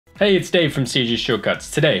Hey, it's Dave from CG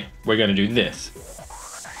Shortcuts. Today, we're going to do this.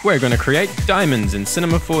 We're going to create diamonds in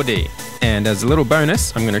Cinema 4D. And as a little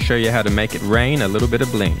bonus, I'm going to show you how to make it rain a little bit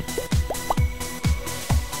of bling.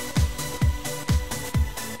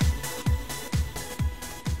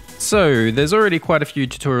 So, there's already quite a few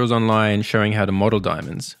tutorials online showing how to model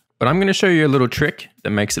diamonds. But I'm going to show you a little trick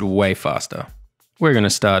that makes it way faster. We're going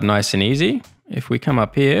to start nice and easy. If we come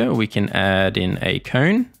up here, we can add in a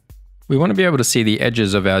cone. We want to be able to see the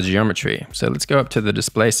edges of our geometry. So let's go up to the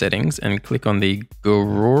display settings and click on the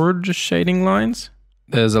gorge shading lines.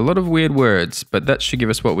 There's a lot of weird words, but that should give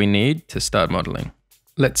us what we need to start modeling.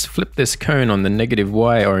 Let's flip this cone on the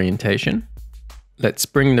 -y orientation. Let's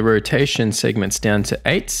bring the rotation segments down to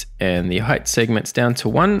 8 and the height segments down to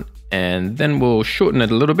 1, and then we'll shorten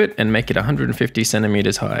it a little bit and make it 150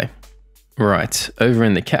 centimeters high. Right, over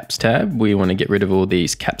in the caps tab, we want to get rid of all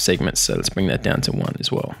these cap segments, so let's bring that down to 1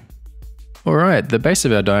 as well. Alright, the base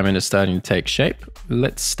of our diamond is starting to take shape.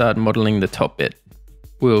 Let's start modeling the top bit.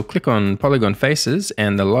 We'll click on polygon faces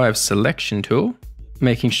and the live selection tool,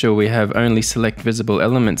 making sure we have only select visible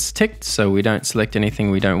elements ticked so we don't select anything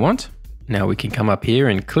we don't want. Now we can come up here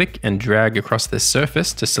and click and drag across this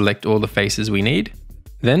surface to select all the faces we need.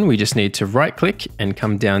 Then we just need to right click and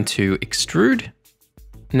come down to extrude.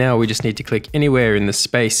 Now we just need to click anywhere in the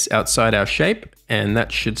space outside our shape and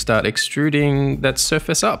that should start extruding that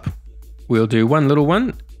surface up. We'll do one little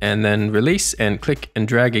one and then release and click and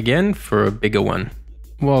drag again for a bigger one.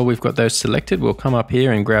 While we've got those selected, we'll come up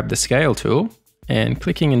here and grab the scale tool, and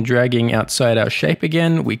clicking and dragging outside our shape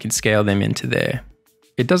again, we can scale them into there.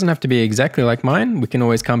 It doesn't have to be exactly like mine. We can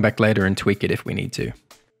always come back later and tweak it if we need to.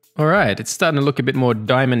 All right, it's starting to look a bit more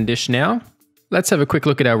diamondish now. Let's have a quick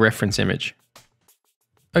look at our reference image.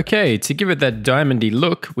 Okay, to give it that diamondy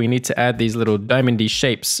look, we need to add these little diamondy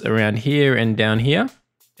shapes around here and down here.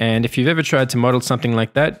 And if you've ever tried to model something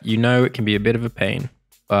like that, you know it can be a bit of a pain.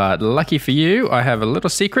 But lucky for you, I have a little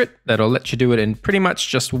secret that'll let you do it in pretty much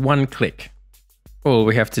just one click. All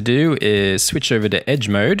we have to do is switch over to edge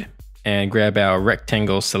mode and grab our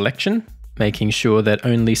rectangle selection, making sure that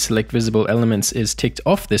only select visible elements is ticked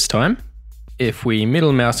off this time. If we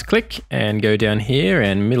middle mouse click and go down here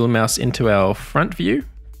and middle mouse into our front view,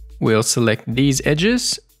 we'll select these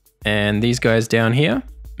edges and these guys down here.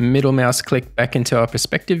 Middle mouse click back into our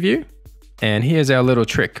perspective view. And here's our little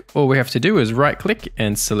trick. All we have to do is right click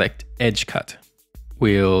and select edge cut.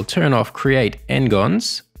 We'll turn off create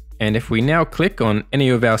n-gons. And if we now click on any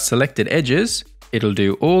of our selected edges, it'll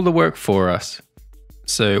do all the work for us.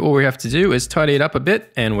 So all we have to do is tidy it up a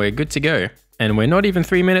bit and we're good to go. And we're not even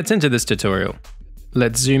 3 minutes into this tutorial.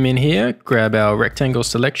 Let's zoom in here, grab our rectangle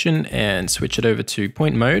selection and switch it over to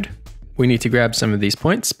point mode. We need to grab some of these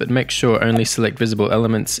points, but make sure only select visible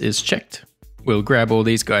elements is checked. We'll grab all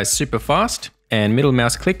these guys super fast and middle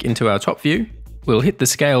mouse click into our top view. We'll hit the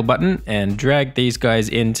scale button and drag these guys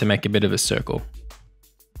in to make a bit of a circle.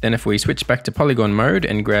 Then if we switch back to polygon mode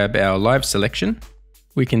and grab our live selection,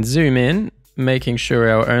 we can zoom in, making sure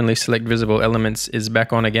our only select visible elements is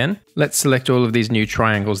back on again. Let's select all of these new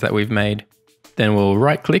triangles that we've made. Then we'll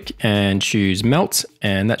right click and choose melt,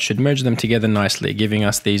 and that should merge them together nicely, giving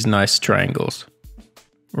us these nice triangles.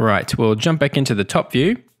 Right, we'll jump back into the top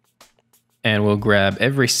view and we'll grab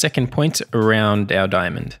every second point around our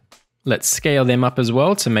diamond. Let's scale them up as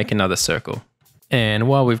well to make another circle. And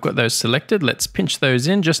while we've got those selected, let's pinch those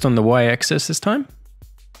in just on the y-axis this time.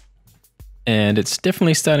 And it's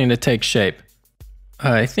definitely starting to take shape.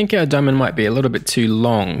 I think our diamond might be a little bit too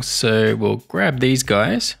long, so we'll grab these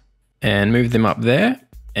guys and move them up there,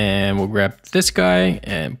 and we'll grab this guy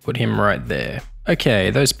and put him right there. Okay,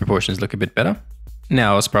 those proportions look a bit better.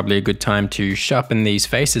 Now is probably a good time to sharpen these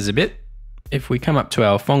faces a bit. If we come up to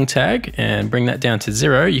our Fong tag and bring that down to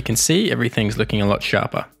 0, you can see everything's looking a lot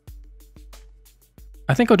sharper.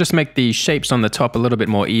 I think I'll just make the shapes on the top a little bit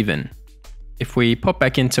more even. If we pop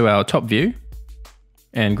back into our top view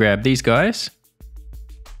and grab these guys,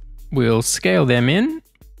 we'll scale them in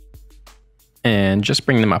and just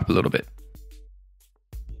bring them up a little bit.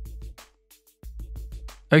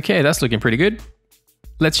 Okay, that's looking pretty good.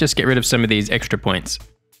 Let's just get rid of some of these extra points.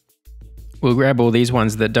 We'll grab all these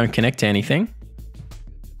ones that don't connect to anything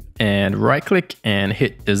and right click and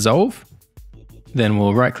hit dissolve. Then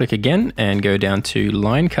we'll right click again and go down to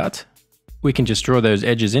line cut. We can just draw those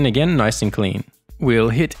edges in again nice and clean. We'll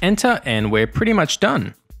hit enter and we're pretty much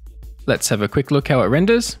done. Let's have a quick look how it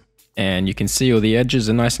renders, and you can see all the edges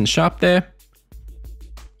are nice and sharp there.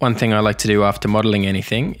 One thing I like to do after modeling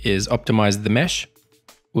anything is optimize the mesh.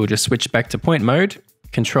 We'll just switch back to point mode,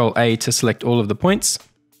 Control A to select all of the points,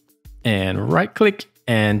 and right click,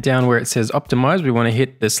 and down where it says optimize, we want to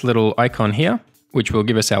hit this little icon here. which will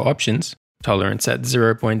give us our options. Tolerance at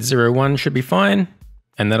 0.01 should be fine,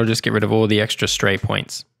 and that'll just get rid of all the extra stray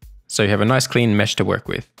points. So you have a nice clean mesh to work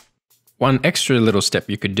with. One extra little step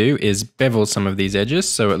you could do is bevel some of these edges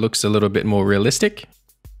so it looks a little bit more realistic.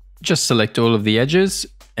 Just select all of the edges,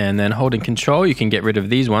 and then holding Control you can get rid of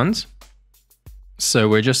these ones. So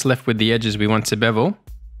we're just left with the edges we want to bevel.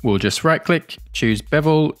 We'll just right click, choose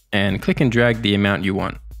bevel, and click and drag the amount you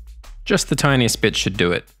want. Just the tiniest bit should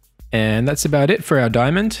do it. And that's about it for our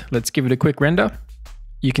diamond. Let's give it a quick render.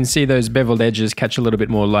 You can see those beveled edges catch a little bit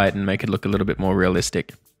more light and make it look a little bit more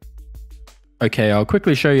realistic. Okay, I'll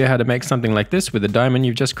quickly show you how to make something like this with the diamond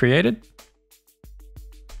you've just created.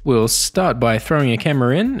 We'll start by throwing a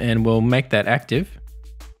camera in and we'll make that active.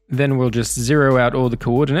 Then we'll just zero out all the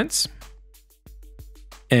coordinates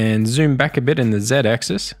and zoom back a bit in the Z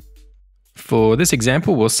axis. For this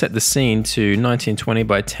example, we'll set the scene to 1920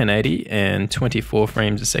 by 1080 and 24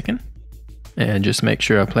 frames a second. And just make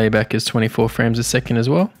sure our playback is 24 frames a second as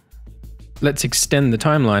well. Let's extend the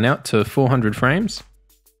timeline out to 400 frames.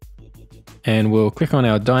 And we'll click on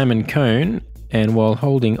our diamond cone, and while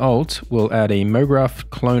holding Alt, we'll add a MoGraph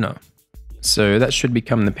cloner. So that should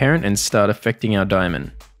become the parent and start affecting our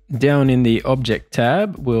diamond. Down in the Object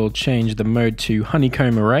tab, we'll change the mode to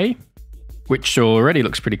Honeycomb Array, which already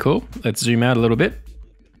looks pretty cool. Let's zoom out a little bit.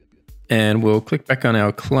 And we'll click back on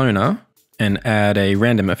our cloner and add a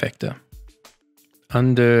random effector.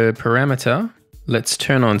 Under Parameter, let's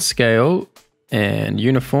turn on Scale and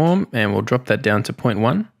Uniform, and we'll drop that down to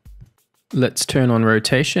 0.1. Let's turn on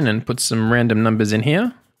Rotation and put some random numbers in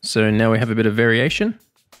here. So now we have a bit of variation.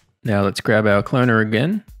 Now let's grab our cloner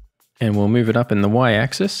again, and we'll move it up in the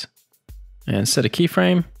Y-axis and set a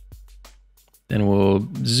keyframe. Then we'll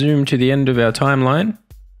zoom to the end of our timeline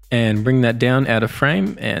and bring that down out of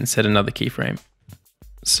frame and set another keyframe.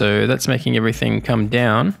 So that's making everything come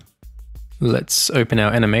down. Let's open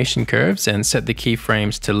our animation curves and set the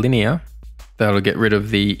keyframes to linear. That'll get rid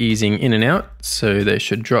of the easing in and out, so they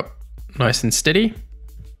should drop nice and steady.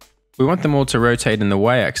 We want them all to rotate in the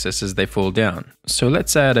Y-axis as they fall down. So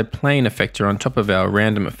let's add a plane effector on top of our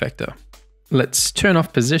random effector. Let's turn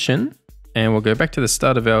off position, and we'll go back to the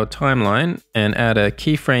start of our timeline and add a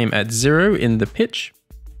keyframe at 0 in the pitch.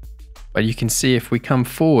 But you can see if we come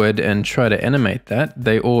forward and try to animate that,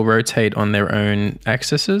 they all rotate on their own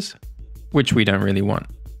axes, which we don't really want.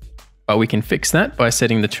 But we can fix that by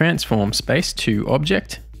setting the transform space to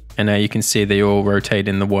object, and now you can see they all rotate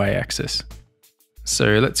in the Y-axis.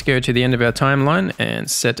 So let's go to the end of our timeline and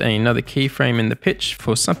set another keyframe in the pitch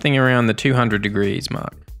for something around the 200 degrees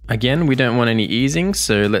mark. Again, we don't want any easing,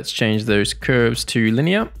 so let's change those curves to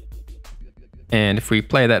linear. And if we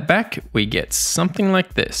play that back, we get something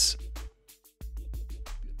like this.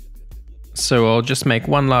 So I'll just make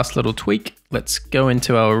one last little tweak. Let's go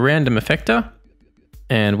into our random effector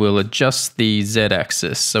and we'll adjust the Z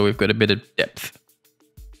axis so we've got a bit of depth.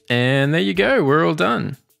 And there you go, we're all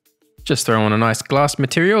done. Just throw on a nice glass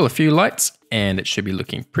material, a few lights, and it should be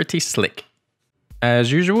looking pretty slick.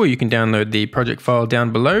 As usual, you can download the project file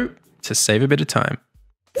down below to save a bit of time.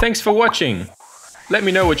 Thanks for watching. Let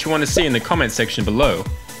me know what you want to see in the comment section below,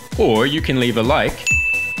 or you can leave a like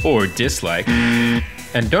or dislike.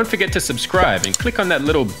 And don't forget to subscribe and click on that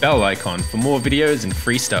little bell icon for more videos and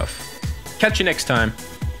free stuff. Catch you next time.